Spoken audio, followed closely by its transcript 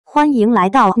欢迎来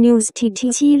到 News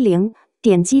TT70，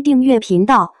点击订阅频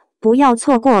道，不要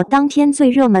错过当天最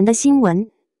热门的新闻。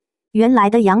原来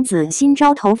的杨紫馨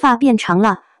昭头发变长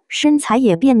了，身材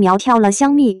也变苗条了。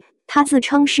香蜜，她自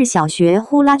称是小学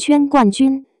呼啦圈冠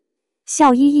军。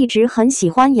校医一直很喜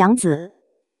欢杨紫，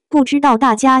不知道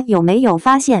大家有没有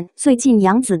发现，最近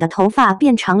杨紫的头发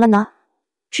变长了呢？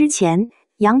之前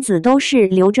杨紫都是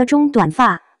留着中短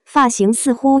发，发型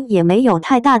似乎也没有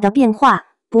太大的变化。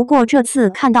不过这次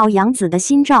看到杨紫的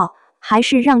新照，还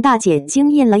是让大姐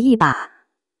惊艳了一把。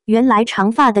原来长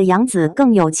发的杨紫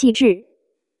更有气质，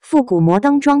复古摩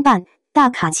登装扮，大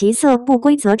卡其色不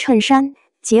规则衬衫，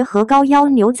结合高腰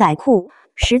牛仔裤，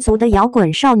十足的摇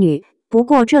滚少女。不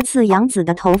过这次杨紫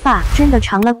的头发真的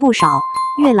长了不少，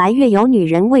越来越有女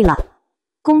人味了。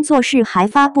工作室还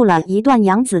发布了一段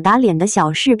杨紫打脸的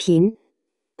小视频，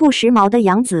不时髦的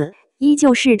杨紫依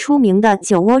旧是出名的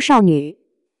酒窝少女。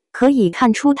可以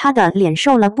看出她的脸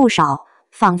瘦了不少，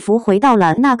仿佛回到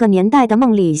了那个年代的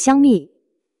梦里。香蜜，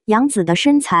杨紫的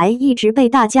身材一直被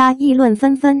大家议论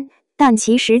纷纷，但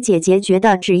其实姐姐觉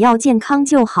得只要健康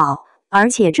就好，而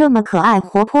且这么可爱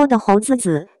活泼的猴子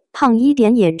子，胖一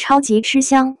点也超级吃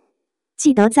香。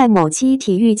记得在某期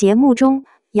体育节目中，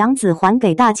杨紫还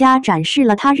给大家展示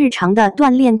了她日常的锻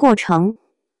炼过程，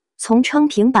从撑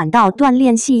平板到锻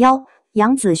炼细腰，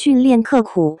杨紫训练刻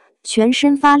苦，全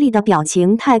身发力的表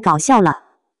情太搞笑了。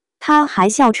他还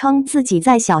笑称自己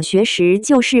在小学时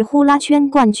就是呼啦圈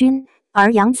冠军，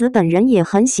而杨紫本人也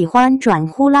很喜欢转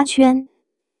呼啦圈。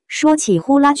说起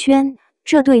呼啦圈，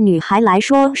这对女孩来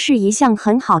说是一项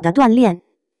很好的锻炼。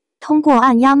通过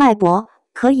按压脉搏，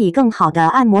可以更好的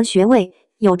按摩穴位，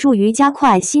有助于加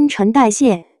快新陈代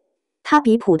谢。它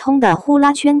比普通的呼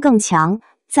啦圈更强，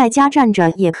在家站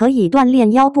着也可以锻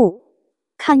炼腰部。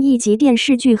看一集电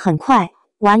视剧很快，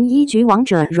玩一局王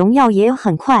者荣耀也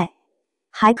很快，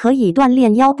还可以锻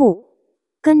炼腰部，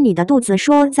跟你的肚子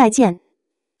说再见。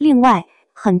另外，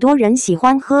很多人喜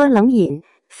欢喝冷饮，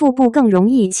腹部更容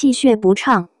易气血不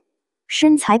畅。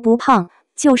身材不胖，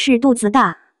就是肚子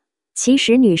大。其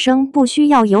实女生不需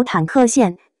要有坦克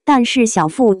线，但是小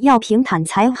腹要平坦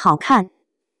才好看。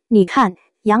你看，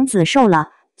杨紫瘦了，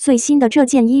最新的这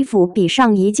件衣服比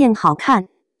上一件好看。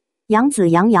杨紫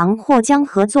杨洋或将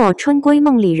合作《春闺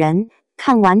梦里人》，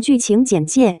看完剧情简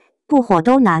介，不火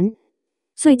都难。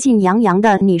最近杨洋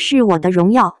的《你是我的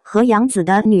荣耀》和杨紫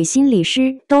的《女心理师》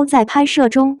都在拍摄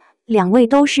中，两位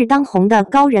都是当红的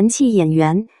高人气演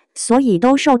员，所以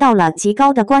都受到了极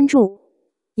高的关注。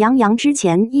杨洋之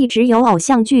前一直有偶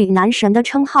像剧男神的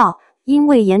称号，因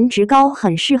为颜值高，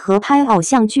很适合拍偶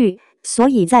像剧，所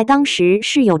以在当时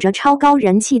是有着超高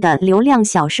人气的流量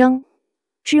小生。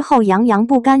之后杨洋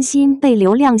不甘心被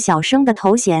流量小生的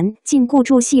头衔禁锢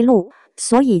住戏路，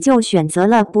所以就选择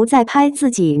了不再拍自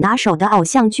己拿手的偶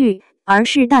像剧，而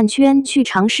是淡圈去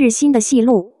尝试新的戏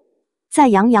路。在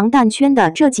杨洋淡圈的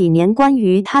这几年，关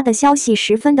于他的消息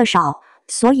十分的少，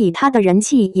所以他的人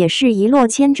气也是一落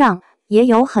千丈，也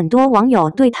有很多网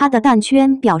友对他的淡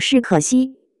圈表示可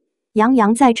惜。杨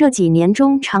洋在这几年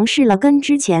中尝试了跟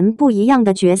之前不一样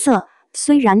的角色，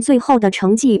虽然最后的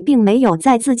成绩并没有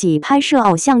在自己拍摄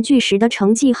偶像剧时的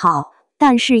成绩好，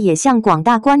但是也向广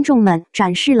大观众们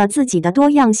展示了自己的多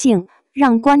样性，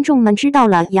让观众们知道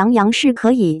了杨洋是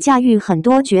可以驾驭很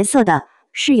多角色的，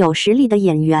是有实力的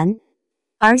演员。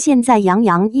而现在杨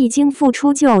洋一经复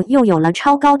出，就又有了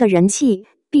超高的人气，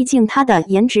毕竟他的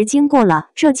颜值经过了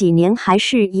这几年还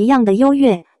是一样的优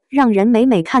越，让人每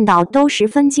每看到都十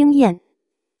分惊艳。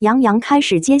杨洋开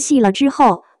始接戏了之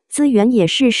后，资源也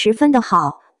是十分的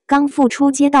好。刚复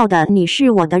出接到的《你是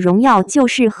我的荣耀》就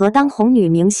是和当红女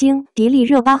明星迪丽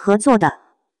热巴合作的，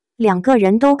两个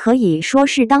人都可以说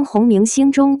是当红明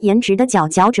星中颜值的佼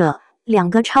佼者，两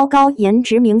个超高颜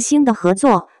值明星的合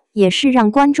作也是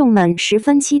让观众们十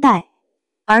分期待。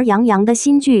而杨洋的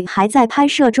新剧还在拍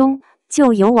摄中，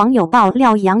就有网友爆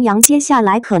料杨洋接下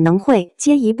来可能会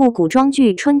接一部古装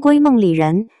剧《春闺梦里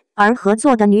人》，而合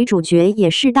作的女主角也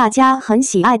是大家很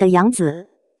喜爱的杨紫。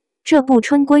这部《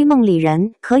春闺梦里人》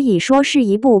可以说是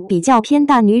一部比较偏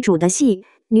大女主的戏，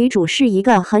女主是一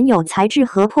个很有才智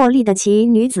和魄力的奇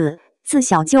女子，自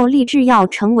小就立志要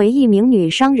成为一名女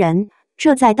商人，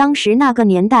这在当时那个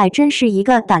年代真是一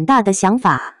个胆大的想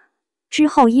法。之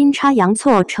后阴差阳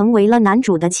错成为了男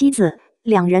主的妻子，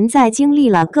两人在经历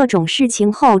了各种事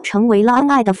情后成为了恩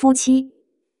爱的夫妻。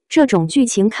这种剧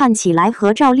情看起来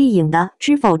和赵丽颖的《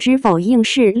知否知否应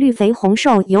是绿肥红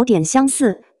瘦》有点相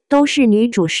似，都是女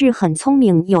主是很聪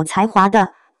明有才华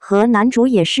的，和男主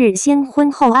也是先婚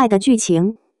后爱的剧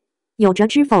情。有着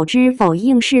知否知否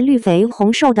应是绿肥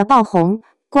红瘦的爆红，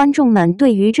观众们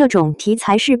对于这种题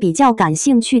材是比较感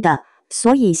兴趣的，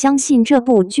所以相信这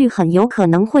部剧很有可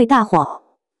能会大火。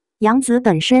杨紫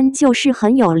本身就是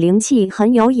很有灵气、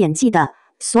很有演技的，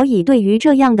所以对于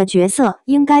这样的角色，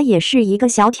应该也是一个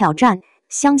小挑战。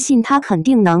相信她肯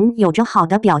定能有着好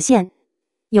的表现。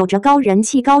有着高人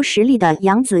气、高实力的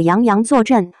杨紫杨洋坐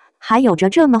镇，还有着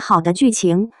这么好的剧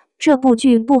情，这部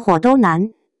剧不火都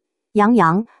难。杨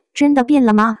洋真的变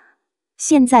了吗？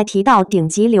现在提到顶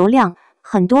级流量，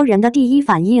很多人的第一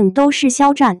反应都是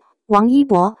肖战、王一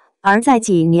博，而在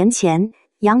几年前，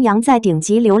杨洋在顶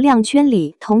级流量圈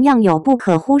里同样有不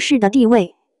可忽视的地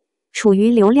位，处于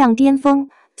流量巅峰。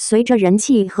随着人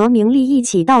气和名利一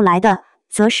起到来的，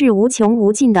则是无穷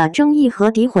无尽的争议和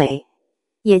诋毁。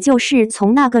也就是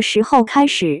从那个时候开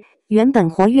始，原本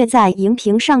活跃在荧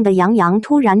屏上的杨洋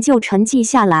突然就沉寂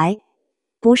下来，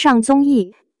不上综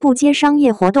艺，不接商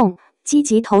业活动，积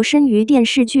极投身于电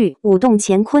视剧《舞动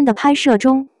乾坤》的拍摄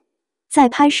中。在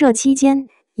拍摄期间，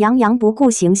杨洋不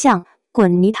顾形象，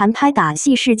滚泥潭拍打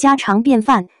戏是家常便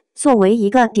饭。作为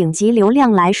一个顶级流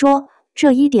量来说，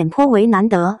这一点颇为难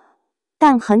得。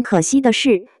但很可惜的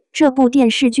是，这部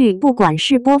电视剧不管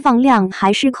是播放量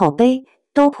还是口碑，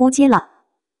都扑街了。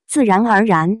自然而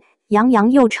然，杨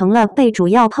洋又成了被主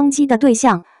要抨击的对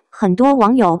象。很多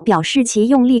网友表示其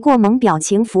用力过猛，表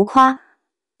情浮夸。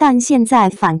但现在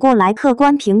反过来客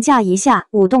观评价一下，《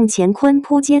舞动乾坤》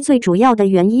扑街最主要的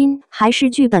原因还是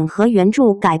剧本和原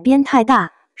著改编太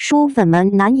大，书粉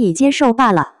们难以接受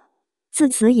罢了。自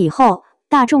此以后，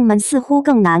大众们似乎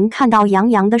更难看到杨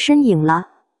洋的身影了。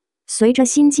随着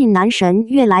新晋男神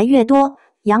越来越多，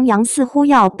杨洋似乎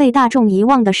要被大众遗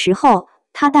忘的时候，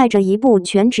他带着一部《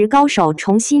全职高手》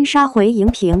重新杀回荧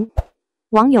屏。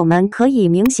网友们可以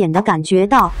明显地感觉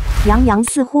到，杨洋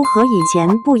似乎和以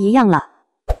前不一样了。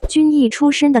军艺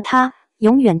出身的他，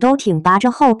永远都挺拔着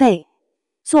后背。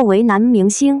作为男明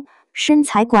星，身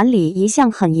材管理一向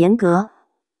很严格。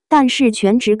但是《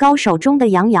全职高手》中的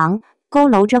杨洋，佝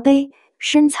偻着背，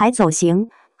身材走形，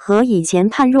和以前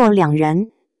判若两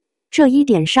人。这一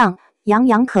点上，杨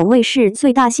洋可谓是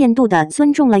最大限度地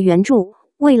尊重了原著，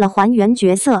为了还原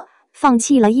角色，放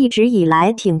弃了一直以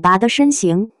来挺拔的身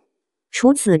形。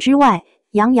除此之外，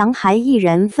杨洋还一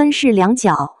人分饰两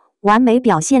角，完美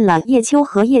表现了叶秋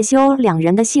和叶修两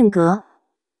人的性格，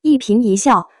一颦一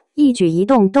笑，一举一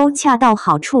动都恰到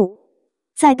好处。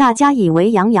在大家以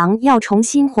为杨洋要重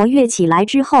新活跃起来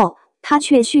之后，他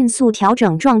却迅速调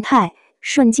整状态，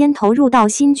瞬间投入到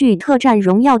新剧《特战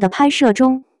荣耀》的拍摄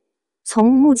中。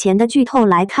从目前的剧透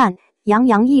来看，杨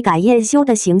洋一改叶修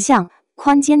的形象，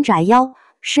宽肩窄腰，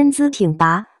身姿挺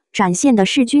拔，展现的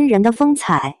是军人的风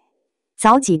采。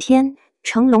早几天，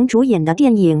成龙主演的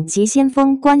电影《急先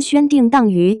锋》官宣定档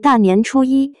于大年初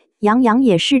一，杨洋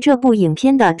也是这部影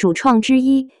片的主创之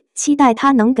一，期待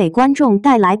他能给观众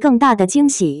带来更大的惊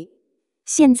喜。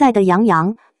现在的杨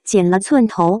洋剪了寸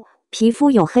头，皮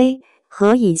肤黝黑，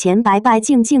和以前白白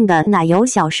净净的奶油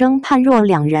小生判若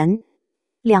两人。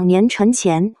2年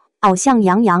前，偶像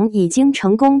杨洋已经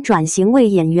成功转型为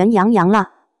演员杨洋了。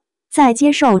在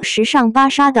接受时尚芭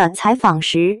莎的采访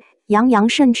时，杨洋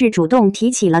甚至主动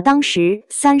提起了当时《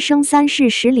三生三世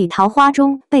十里桃花》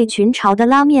中被群嘲的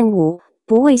拉面舞，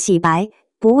不为洗白，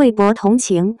不为博同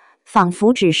情，仿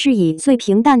佛只是以最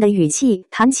平淡的语气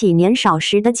谈起年少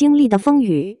时的经历的风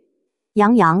雨。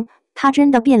杨洋，他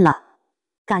真的变了。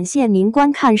感谢您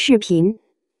观看视频。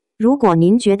如果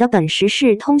您觉得本时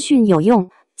事通讯有用，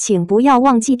请不要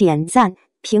忘记点赞、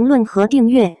评论和订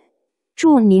阅。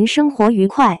祝您生活愉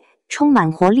快，充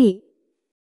满活力。